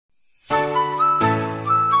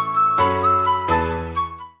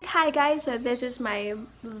guys, so this is my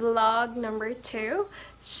vlog number 2.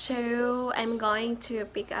 So I'm going to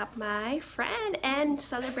pick up my friend and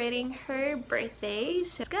celebrating her birthday.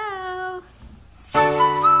 So let's go!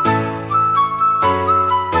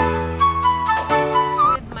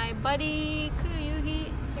 With my buddy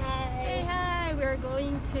Kuyugi. Say hi! We're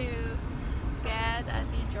going to get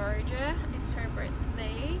Auntie Georgia. It's her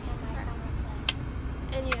birthday.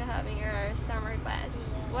 And you're having your summer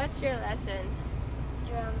class. What's your lesson?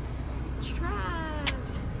 Drums.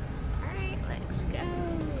 Alright, let's go.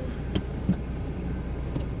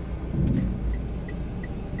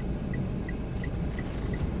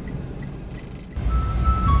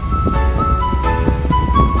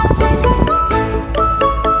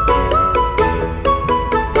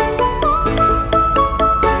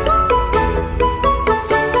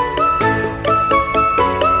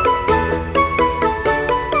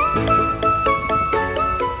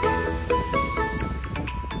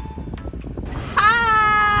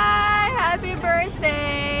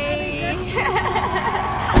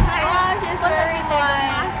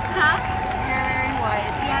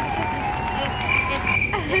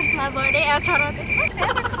 It's my birthday. It's my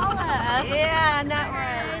favorite color. Yeah, not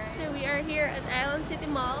right. So we are here at Island City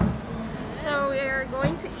Mall. So we are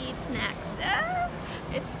going to eat snacks.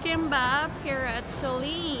 It's kimbap here at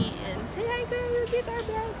Celine. Say hi to our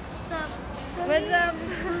vlog. What's up? What's up?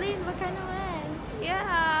 Celine, what kind of one?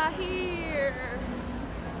 Yeah, here.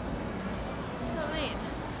 Celine.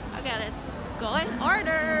 Okay, let's go and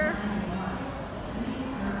order.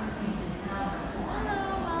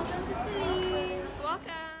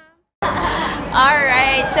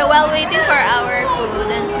 Alright, so while waiting for our food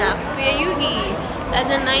and snacks, Kuya Yugi, as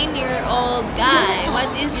a 9-year-old guy, what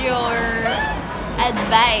is your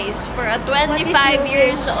advice for a 25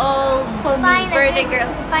 years old birthday girl?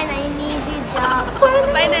 Find an easy job.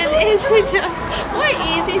 Find an easy job. Why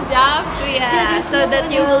easy job, Kuya? So that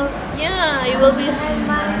you will, you will be...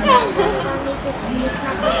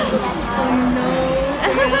 Oh no.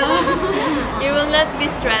 You will not be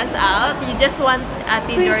stressed out. You just want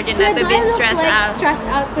Ate Georgia not to be stressed out. Stressed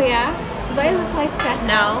out, Kuya? Do I look like stressed out?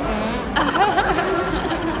 No.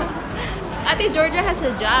 Ate Georgia has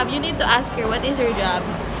a job. You need to ask her, what is her job?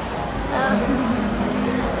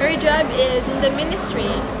 Her job is in the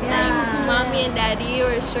ministry. Like mommy and daddy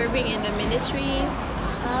are serving in the ministry,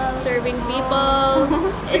 serving people.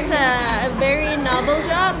 It's a very noble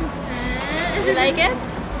job. You like it?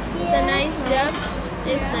 It's a nice job.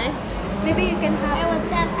 It's nice. Maybe you can have. I would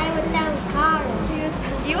sell cars.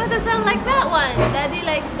 You want to sound like that one? Daddy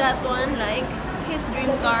likes that one, like his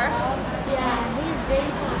dream car. Yeah, his dream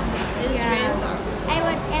car. His dream car. I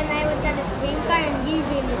would sell his dream car and give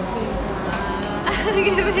him his dream car.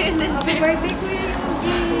 Give him his dream car. Birthday, Kuya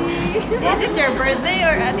Yugi. Is it your birthday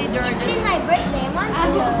or Ate Georgia's? It's my birthday months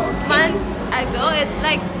ago. Months ago? It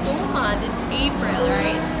likes 2 months. It's April,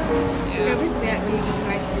 right?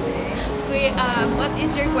 What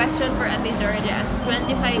is your question for Ate Georgia as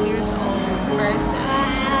 25 years old person?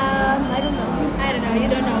 I don't know. You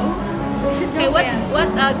don't know. We should know. Okay,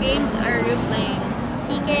 what game are you playing?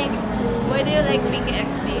 PKXD. Why do you like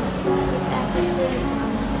PKXD?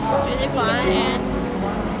 It's really fun and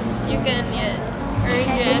you can earn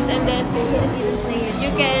gems and then you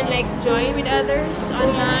can like join with others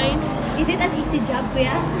online. Is it an easy job,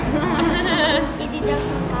 Kuya? Easy job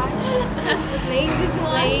so far? Playing this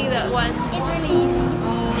one? Playing that one. It's really easy.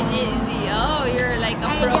 It's easy. Oh, you're like a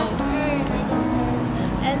pro. I just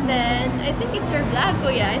earned. And then, I think it's your vlog,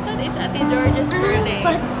 Kuya. I thought it's Ate Georgia's birthday.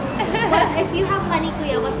 But if you have money,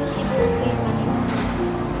 Kuya, what will you do with your money?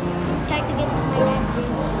 Try to get my dad's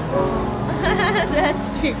dream. That's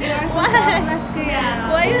true. You are so selfless,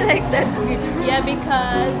 Kuya. Why you like that true? Yeah,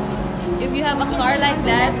 because if you have a car like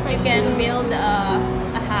that, you can build a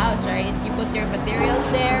house, right? You put your materials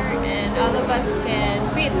there and all of us can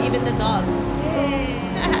fit, even the dogs.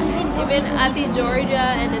 Even Ate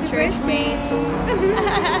Georgia and the church mates.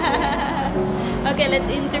 Okay, let's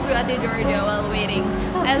interview Ate Georgia while waiting.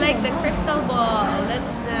 I like the crystal ball.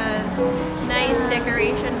 That's the nice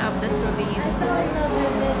decoration of the Celine. I fell in love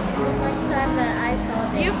with this the first time that I saw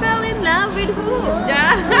this. You fell in love with who?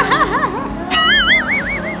 Ja?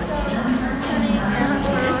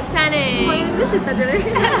 Stunning. We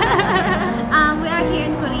are here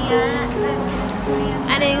in Korea.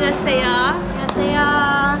 안녕하세요. 안녕하세요.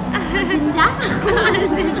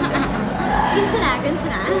 진짜?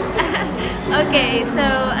 괜찮아. Okay, so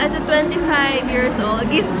as a 25 years old,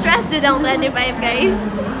 he's stressed with ang 25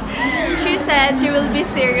 guys. She said she will be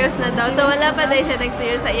serious na daw. So wala pa daw siya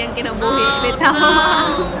nag-serious sa iyang kinabuhi.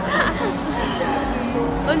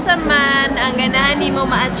 unsa man ang ganahan nimo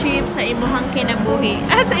ma-achieve sa imong kinabuhi.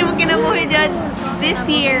 Sa imong kinabuhi dyan this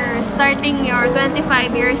year, starting your 25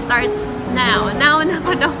 years starts now. Now na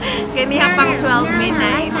ko no. Kaniya pang 12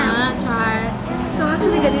 midnight. Char. So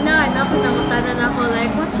actually, ganina ako namutanan ako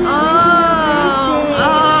like, what's your wish on your birthday?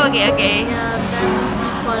 Oh, okay. Yeah, then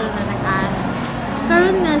call na nag-ask.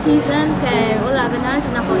 Karon nga season kay wala ganahan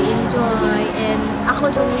na ako enjoy and ako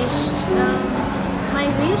yung wish my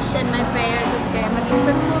wish and my prayer kay maging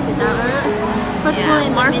fruitful bitaw. Fruitful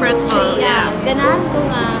in more the ministry. fruitful, yeah. Ganahan ko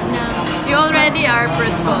nga na You already are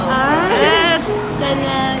fruitful. It's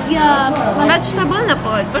vegetable na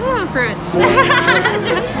po. But not fruits.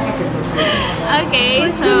 Okay,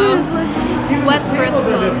 so what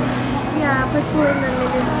fruitful? Yeah, fruitful in the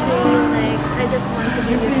ministry. Like, I just want to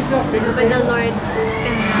be used by the Lord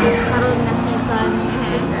karon nga season.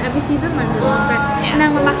 Every season man dyan lang. But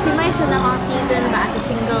nang ma-maximize siya na akong season ba as a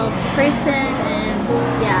single person and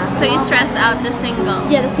yeah. So you stress out the single.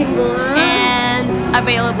 Yeah, the single. And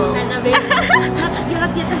available. And available.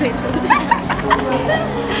 Not yet available.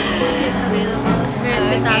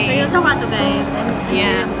 Very Okay. seryoso ka to guys. I'm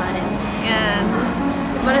serious about it. Yes.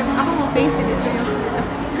 But ako mo face with this seryoso nito.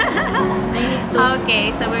 I need to. Okay,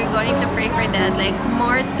 so we're going to pray for that. Like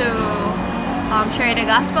more to share the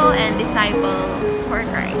gospel and disciple for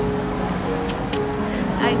Christ.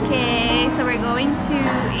 Okay, so we're going to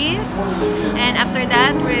eat, and after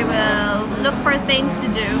that we will look for things to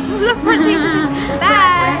do. Look for things to do. We're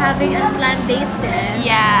Bye. having unplanned dates then.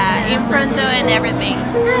 Yeah, impronto and everything.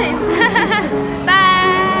 Hi.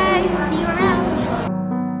 Bye. See you around.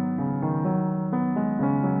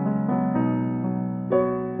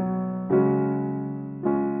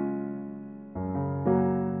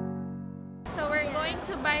 So we're going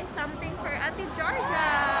to buy something for Ate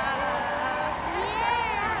Georgia.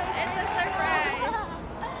 It's a surprise.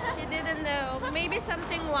 She didn't know. Maybe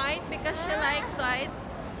something white because she likes white.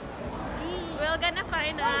 We're gonna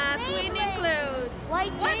find twinning clothes.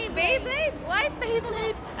 White Beyblade? White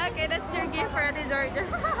Beyblade. Okay, that's your gift for Ate Georgia.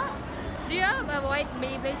 Do you have a white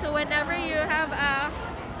Beyblade? So whenever you have a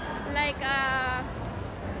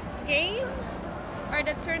game or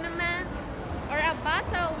the tournament or a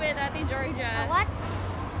battle with Ate Georgia. What?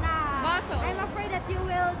 Nah. Bottle. I'm afraid that you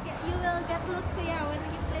will get loose kuya when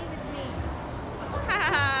you play with me.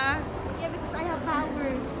 Yeah, because I have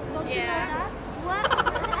powers. Don't you know Yeah. that? What?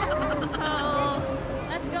 So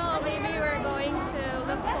let's go. Maybe we're going to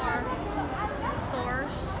look for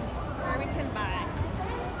stores where we can buy.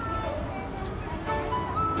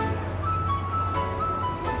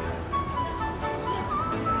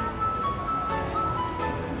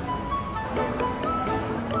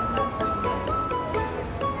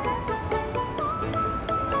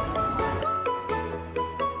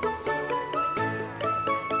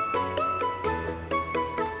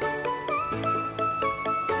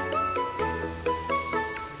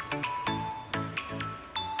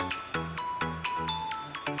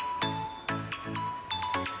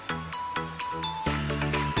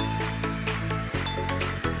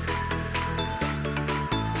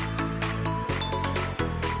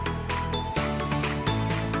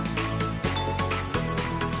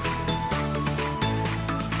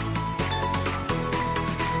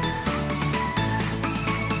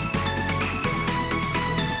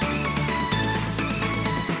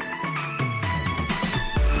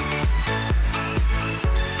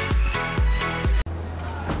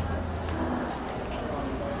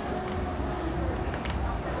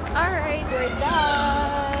 Alright, we're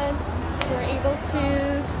done. We're able to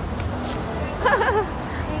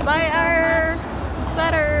buy our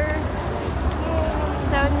sweater.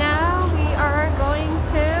 So now we are going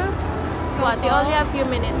to what? We only have a few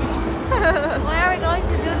minutes. What are we going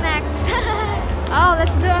to do next? Oh,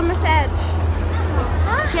 let's do a massage.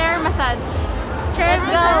 Chair massage. Chair It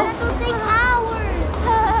go. will take hours.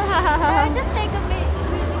 Just take a minute.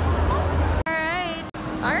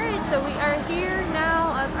 Alright, so we are here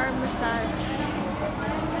now at our massage.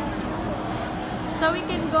 So we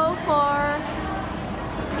can go for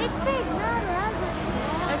It says not allowed.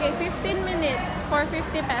 okay, 15 minutes for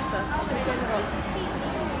 50 pesos. We can go.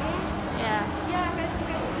 Yeah.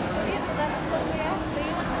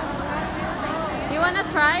 You wanna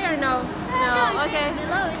try or no? No. Okay.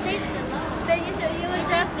 Below. It says below. Then you would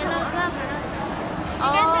just Below 12. you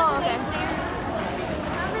can just Oh, okay. wait there.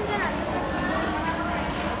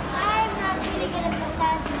 I'm not really good at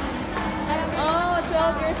massaging. Oh,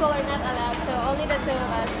 12 years old are not allowed, so only the two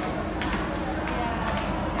of us.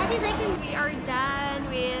 I think I can. We are done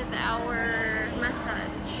with our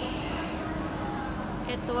massage.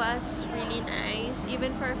 It was really nice.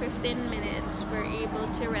 Even for 15 minutes, we're able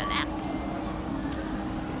to relax.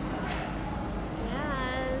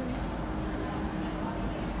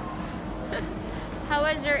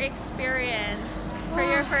 was your experience for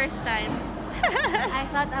your first time? I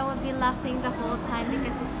thought I would be laughing the whole time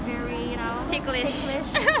because it's very, Ticklish.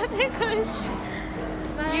 ticklish.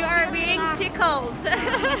 But You I are feel being relaxed. tickled.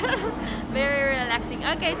 Very relaxing.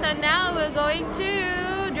 Okay, so now we're going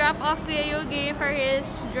to drop off Kuya Yugi for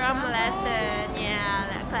his drum lesson. Yeah,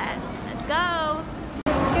 that class. Let's go.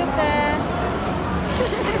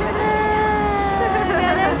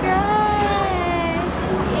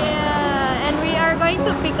 Yeah, and we are going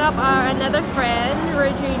to pick up our another friend,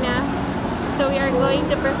 Regina. So we are going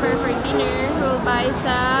to prepare for dinner. We'll buy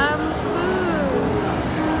some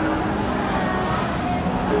food.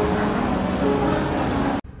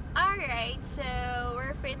 Alright, so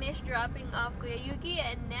we're finished dropping off Kuya Yugi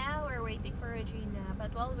and now we're waiting for Regina.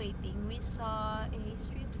 But while waiting, we saw a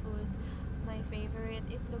street food. My favorite,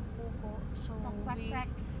 itlog puko. So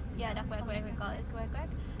yeah, the quack quack, we call it quack quack.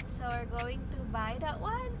 So we're going to buy that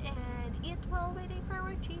one and eat while waiting for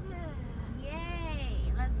Regina.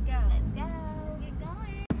 Yay! Let's go. Let's go. Get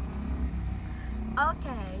going.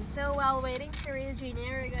 Okay, so while waiting for Regina,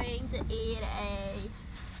 we're going to eat a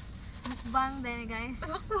Mukbang din, guys.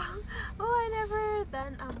 mukbang. Oh, I never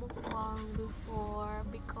done a mukbang before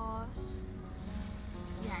because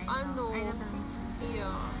Yeah, I know. ano? I know the reason.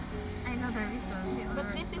 Yeah. I know the reason.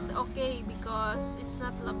 But this is okay because it's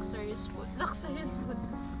not luxurious food. Luxurious food.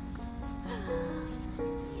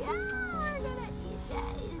 Yeah, we're gonna eat,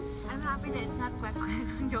 guys. I'm happy that it's not quack quack.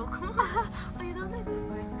 Joke. Oh, you don't like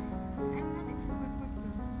quack? I'm not into quack quack.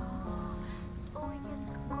 Oh, we can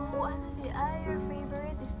go. Ano di? Your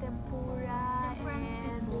favorite is tempura Tempura and squid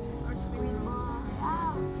and balls or squid squid balls. ball.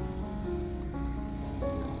 Yeah.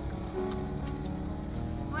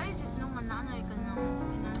 Why is it nung nanay ka nang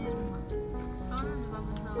pinanay mo? Ano di ba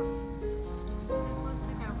ba sa this was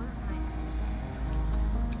the guy was like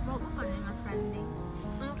bro ka rin na friendly.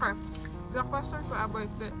 Okay. The question for about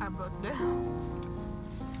the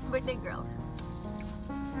birthday girl.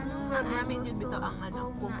 Namin yun bito ang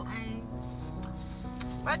ano, kuko.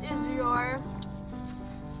 What is your,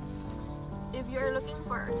 if you're looking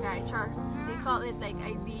for a guy, char, they call it like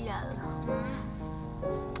ideal.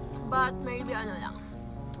 But maybe ano lang,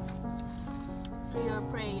 your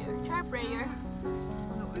prayer. Char prayer.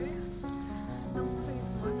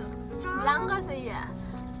 Lang kasi ya.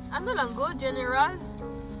 Ano lang, go, general.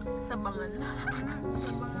 Tabangan. General.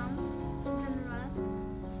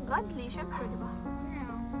 Godly, syempre, di ba?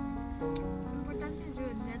 Yeah. Importante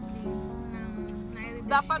yun, deadly.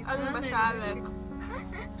 Dapat ano ba siya, like,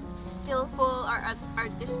 skillful or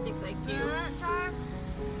artistic like you? Char.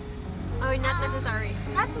 Or not necessary?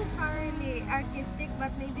 Not necessarily artistic,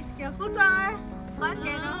 but maybe skillful. Char. But,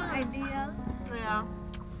 ideal. Yeah.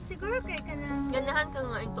 Siguro kay ka na. Ganyahan ka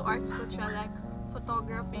nga into arts but siya, like,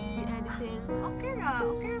 photography, editing. Okay ra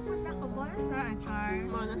punta ko. Bonus na, Char.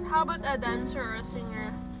 Bonus. How about a dancer or a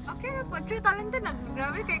singer? Okay ra po. Char, talented na.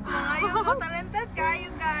 Grabe kay ko ngayon mo. Talented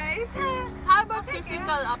kayo, guys. How about Okay,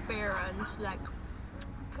 physical appearance? Like,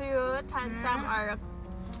 cute, handsome, or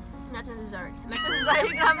not necessary? Not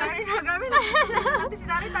necessary, grabe. Sorry na, grabe na.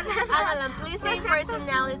 Sorry, talented. Ano lang, pleasing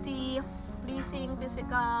personality, pleasing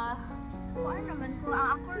physical. Ano naman ko,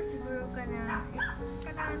 ang ako siguro ka na,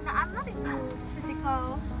 I'm not into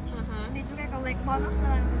physical. Dito kay ko, like, bonus na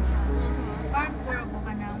lang din siya. Parang puro ko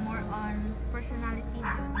ka na, more on personality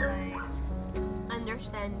dun, like,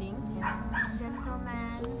 Understanding.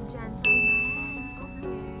 gentleman. Okay.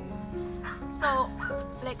 So,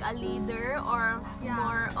 like a leader or Yeah.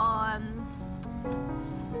 more on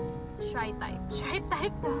shy type? Shy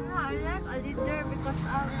type? No, I like a leader because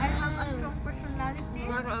I have a strong personality.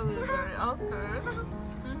 Not a leader. Okay.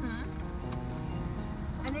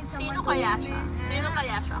 I need someone Sino to kaya lead me. siya? Sino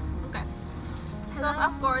kaya siya? Okay. So, Hello?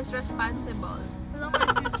 of course, responsible. Hello, my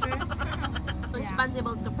future.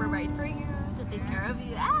 Responsible to provide for you, to take care of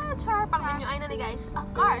you. Char, pang menyuan na ni guys. Of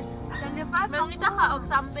course. Mamita ka og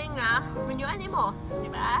something menyuan ni mo.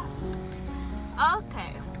 Diba?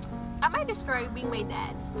 Okay. Am I describing my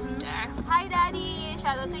dad? Yeah. Hi, Daddy.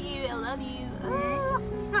 Shout out to you. I love you.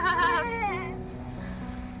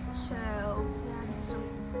 So, yeah, this is so...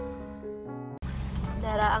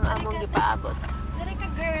 Dara ang among gipaabot. Dari ka,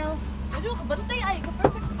 girl. Aduh, kabantay ay,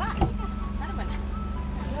 ka-perfect ba? Ano ba?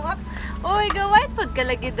 Uy, ga-white food ka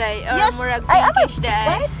lagi, day. Or Yes. murag Ay, pinkish,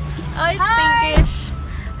 day. Oh, it's Hi. pinkish.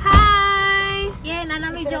 Hi! Yeah,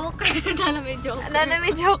 nanami joke. Nanami joke.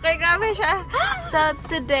 Nanami joker, grabe siya. So,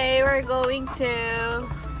 today, we're going to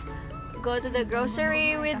go to the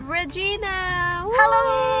grocery with Regina. Woo! Hello,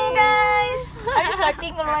 guys! Are you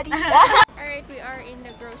starting already? Alright, we are in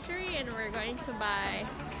the grocery and we're going to buy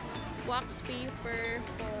wax paper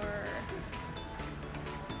for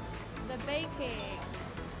the baking.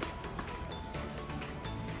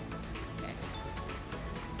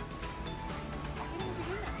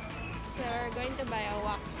 So we're going to buy a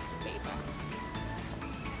wax paper.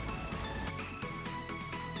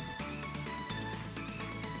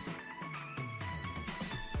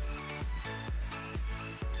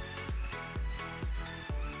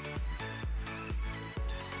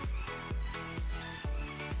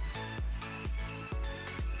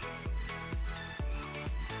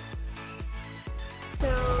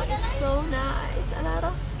 So it's so nice. A lot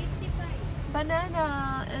of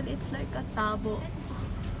banana and it's like a tabo.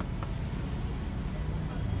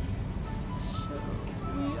 So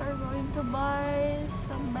we are going to buy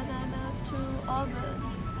some banana to oven.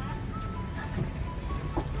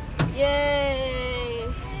 Yay!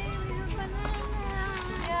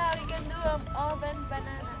 Yeah, we can do an oven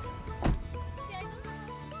banana.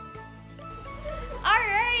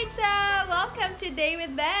 Alright, so welcome to Day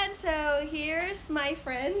with Ben. So here's my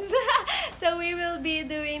friends. So we will be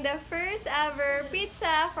doing the first ever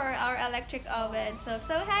pizza for our electric oven. So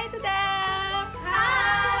hi to them! Hi!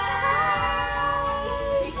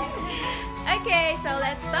 Okay, so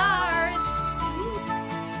let's start!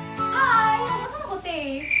 Hi! What's up, Kote?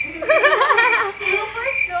 You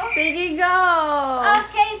first, no? Sige, go!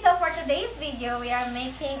 Okay, so for today's video, we are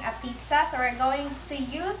making a pizza. So we're going to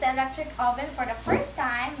use the electric oven for the first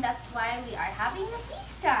time. That's why we are having a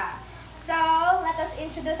pizza. So let us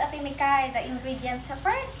introduce Ate Mikay, the ingredients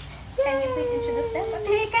first. Can you please introduce them,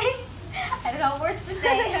 Ate Mikay? I don't know words to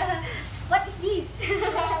say. What is this?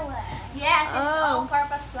 Yes, it's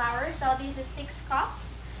all-purpose flour. So this is 6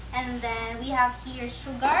 cups. And then we have here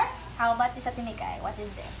sugar. How about this, Ate Mikay? What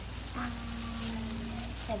is this?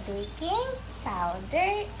 The baking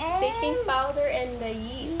powder and the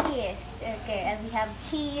yeast. yeast. Okay, and we have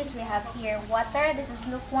cheese. We have here water. This is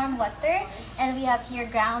lukewarm water. And we have here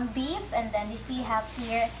ground beef. And then we have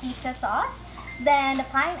here pizza sauce. Then the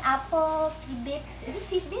pineapple tidbits. Is it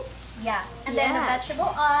tidbits? Yeah. And then the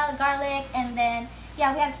vegetable oil, garlic, and then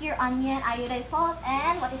yeah, we have here onion, iodized salt,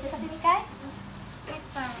 and what is this, Ate Mikay?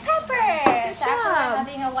 Pepper. So actually we're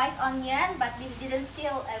having a white onion, but we didn't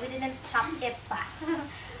chop it pa.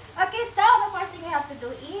 Okay, so the first thing we have to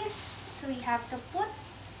do is we have to put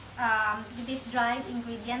these dried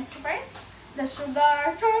ingredients first. The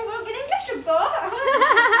sugar. We're getting the sugar. Huh?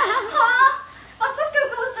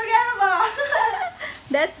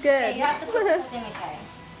 That's good. Okay, you have to put something okay.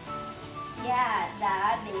 Yeah,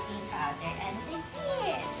 the baking powder and the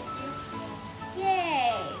yeast.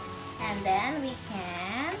 Yay! And then we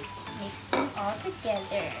can mix them all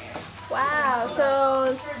together. Wow,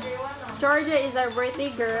 so Georgia is our birthday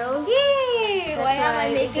girl. Yay! Why am I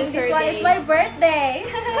making this one? It's my birthday.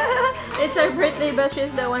 It's her birthday, but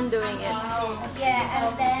she's the one doing it. Yeah,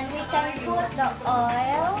 and then we can put the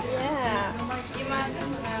oil. Yeah.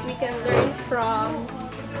 We can learn from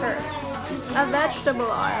her. A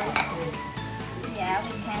vegetable oil. Yeah,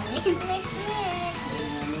 we can mix.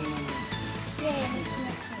 Yay, mix.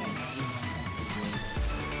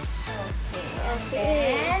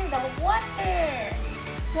 Okay. And the water.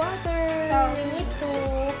 So we need to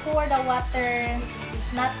pour the water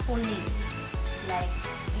not fully. Like,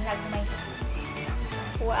 you have my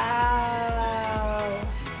spoon. Wow.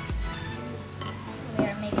 We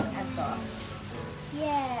are making a dough.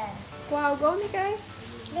 Yes. Wow, go Mikay.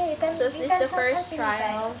 Yeah, you can, So is you this can the have first something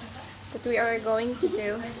trial that we are going to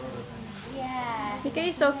do? Yeah. Mikay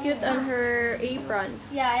is so cute on her apron.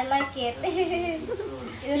 Yeah, I like it.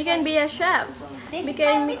 You can be a chef. This is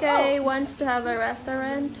my Mikay little- wants to have a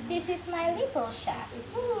restaurant. This is my little shop.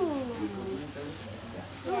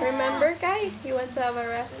 Remember, Kai? You want to have a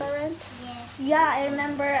restaurant? Yeah, I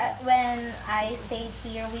remember when I stayed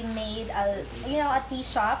here, we made a tea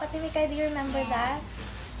shop. Ate Mikay, do you remember that?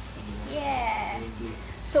 Yeah.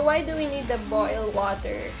 So why do we need the boiled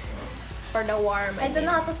water for the warm? I don't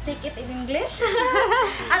know how to speak it in English.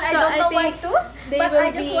 And I don't know why to, but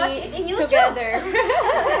I just watch it in YouTube. Together.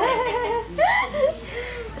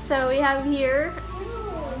 So we have here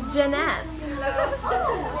Jeanette.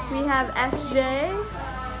 We have SJ,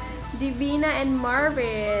 Divina and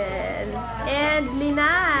Marvin, and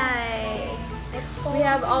Linay. We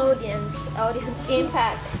have audience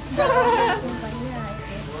impact.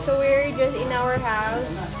 So we're just in our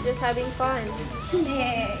house, just having fun.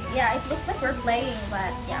 Yeah, it looks like we're playing, but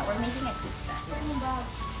yeah, we're making a pizza.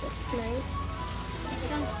 That's nice.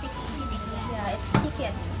 Yeah, it's sticky,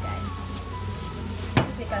 I think, guys.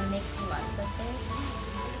 We can make lots of this.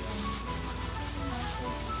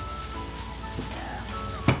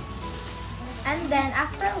 Yeah. And then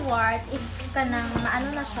afterwards, if kanang maano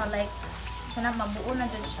na siya, like kanang mabuo na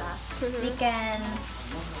dun siya, we can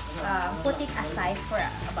put it aside for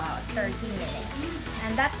about 30 minutes.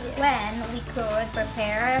 And that's when we could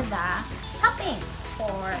prepare the toppings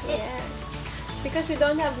for it. Yes. Because we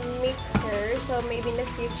don't have mixer, so maybe in the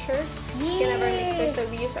future we can have our mixer, so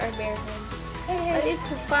we use our bare hands. But it's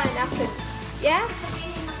fun actually. Yeah?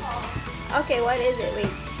 Okay, what is it? Wait.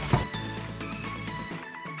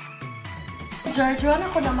 George, wala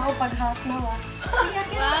ko na maupag half na wa.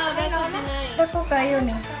 Wow, that was nice. Dako kayo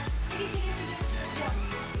ni.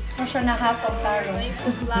 O siya na half of taro. Like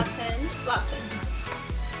flatten. Flatten.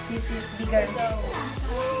 This is bigger. So,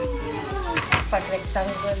 Pag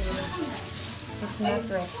rectangle yun. It's not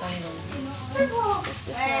rectangle.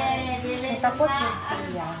 So, tapos yung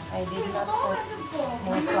siya. I did not put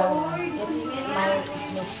more flour. It's my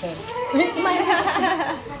mistake. It's my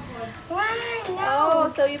mistake. Why? oh,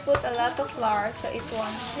 so you put a lot of flour, so it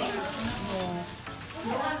won't stick. Yes.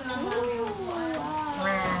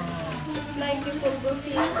 It's like you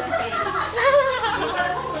pulbusin the face.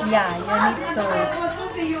 Yeah, you need to.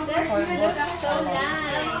 For this, So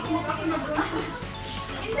nice.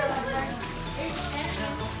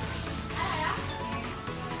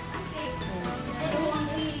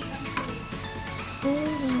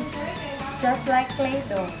 just like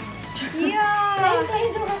Play-Doh. Yeah. It's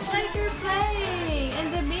like you're playing, and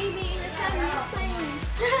the baby in the tent is playing.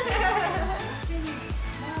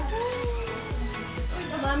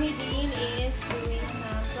 Mommy Dean is doing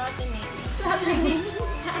some flattening.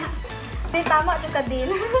 Di tama ito ka din.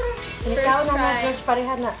 Ikaw na na, try. George,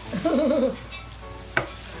 pareha na.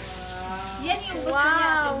 Yan yung gusto Wow. niya,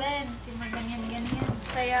 Ate Ben. Si ganyan-ganyan.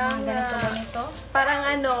 Kaya nga, Ganito. parang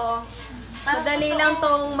ano, madali lang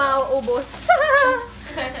tong mauubos.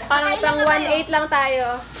 Parang pang 1.8 lang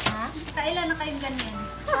tayo. Ha? Kailan na kayong ganyan?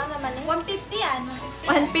 Ano naman eh? 150 yan.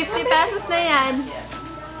 150 pesos na yan.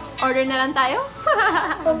 Order na lang tayo?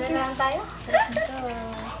 Order na lang tayo.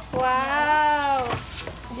 Wow!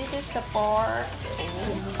 This is the pork.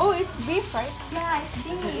 Oh, it's beef, right? Yeah, it's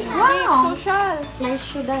big. Wow! Social. Nice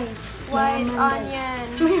shoe, guys. White onion.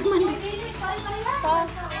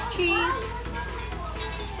 Sauce, cheese,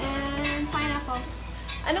 and pineapple.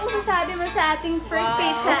 Anong masasabi mo sa ating first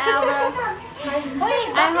pizza, Alva? I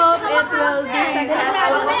hope it will be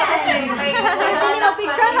successful. Hindi na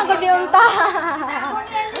picture ng gabi unta.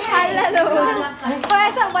 Halalo! Kaya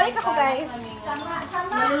sa balik ako, guys.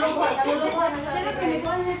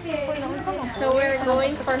 So we're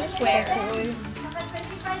going for square.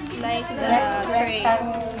 Like the tray.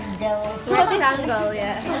 Rectangle,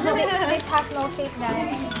 yeah. This has no shape,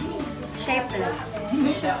 guys. Shapeless.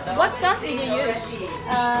 What sauce did you use?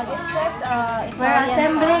 This was We're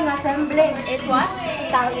assembling. It's what?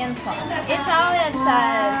 Italian sauce. Italian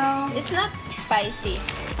sauce. It's not spicy.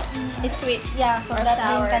 It's sweet. Yeah, so Or that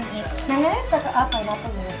sour. Dean can eat. Nangyayat ka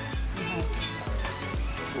pineapple yes.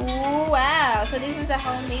 Ooh, wow. So this is a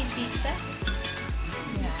homemade pizza?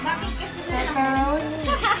 Pepperoni.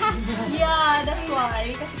 Yeah, that's why.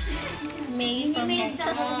 Because it's made from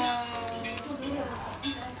home.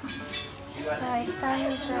 So it's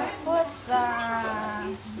time to put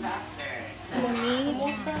The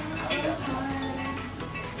meat.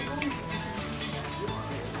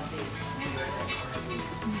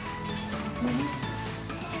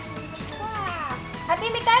 Ate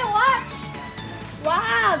Mikay, watch!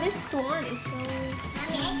 Wow, this one is so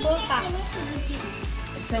full pack.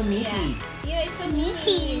 It's so meaty. Yeah, it's so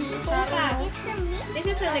meaty. Full pack. This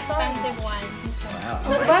is an expensive one.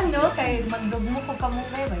 Wow. Ba no kay magdugmo ko kamo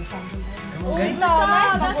kay ba isang Oh, Okay. ito.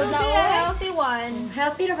 That will be a healthy one.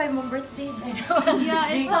 Healthy na ba yung birthday? Yeah,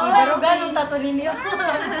 it's so Pero healthy. ganong tato ninyo.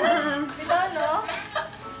 Dito, no?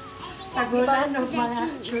 Sagutan ng mga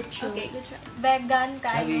chuchu. Okay, good job. Vegan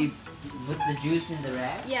Have kayo. we put the juice in the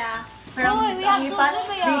wrap? Yeah. Pero Uy, we have ang ipat, sumo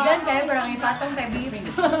ba yan? vegan kayo, pero ang ipatong kay beef.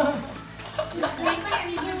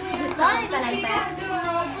 Bakit ka lang, Pep?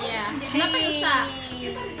 Yeah. Cheese. Cheese.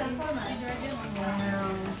 Wow.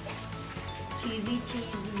 Cheesy.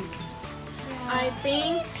 I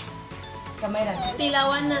think Kamay lang.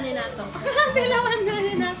 tilawan na ni nato. Tilawan na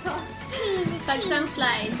ni nato. Tag siyang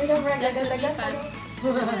slice. Pero dagat-dagat.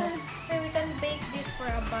 Okay, we can bake this for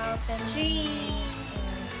about 10 minutes. Cheese.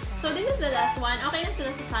 So this is the last one. Okay na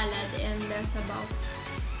sila sa salad and the sabaw.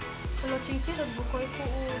 Hello, cheesy. Nagbukoy ko.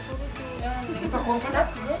 Sorry,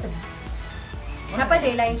 That's good.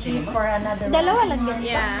 Napadelay cheese for another one. Dalawa lang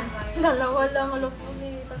din. Yeah. Dalawa lang. Alos mo ni.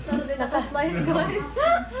 Saturday naka-slice, guys.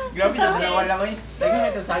 Grabe sa dalawa lang eh. Lagi na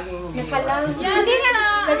ito saging mo. Nakalang. Hindi nga na.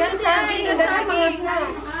 Dagang saging. Dagang mga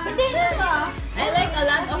snacks. Hindi nga na. I like a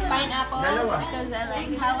lot of pineapples Dalawa. because I like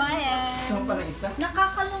Hawaiian. Saan pa na isa?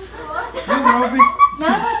 Nakakalungkot. Yung grabe.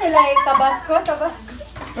 Nama sila yung tabasco.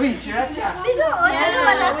 Uy, sriracha. Hindi ko. Ano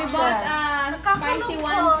ba na? Yeah, we bought spicy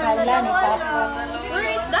one. Wala, ni Papa. Where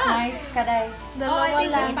is that? Nice kaday. Oh, I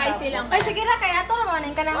think spicy lang. Ay, sige na, kaya ito naman.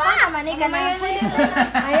 Kanang naman eh, kanang.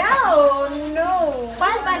 Ayaw, no.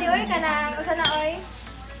 Pan, bali, oy, kanang. Usa na, oy.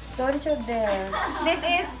 Don't you dare. This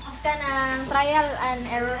is kanang trial and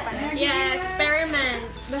error pa na. Yeah, experiment.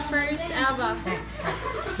 The first ever.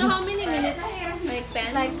 So how many minutes? Like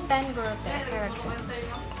 10? Like 10 group.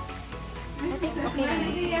 I think okay na.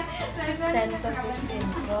 10 to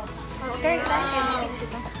 15 ko. Okay, tayo kaya mag-kiss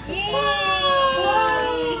kita.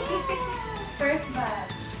 First bath.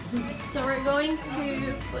 So we're going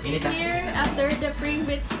to put it here after the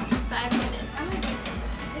pre-heat 5 minutes.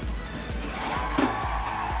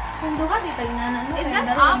 Kung duha, di tayo na. Is that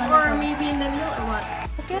up or maybe in the middle or what?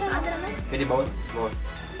 Okay, ra naman. Pwede both? Both.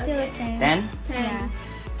 Still the same. 10? 10.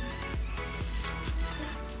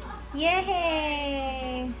 Yeah.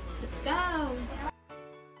 Yay! Let's go.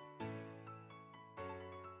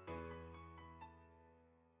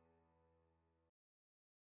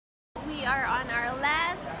 We are on our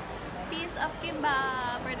last piece of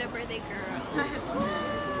kimbap for the birthday girl.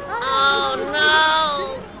 Oh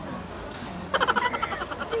no!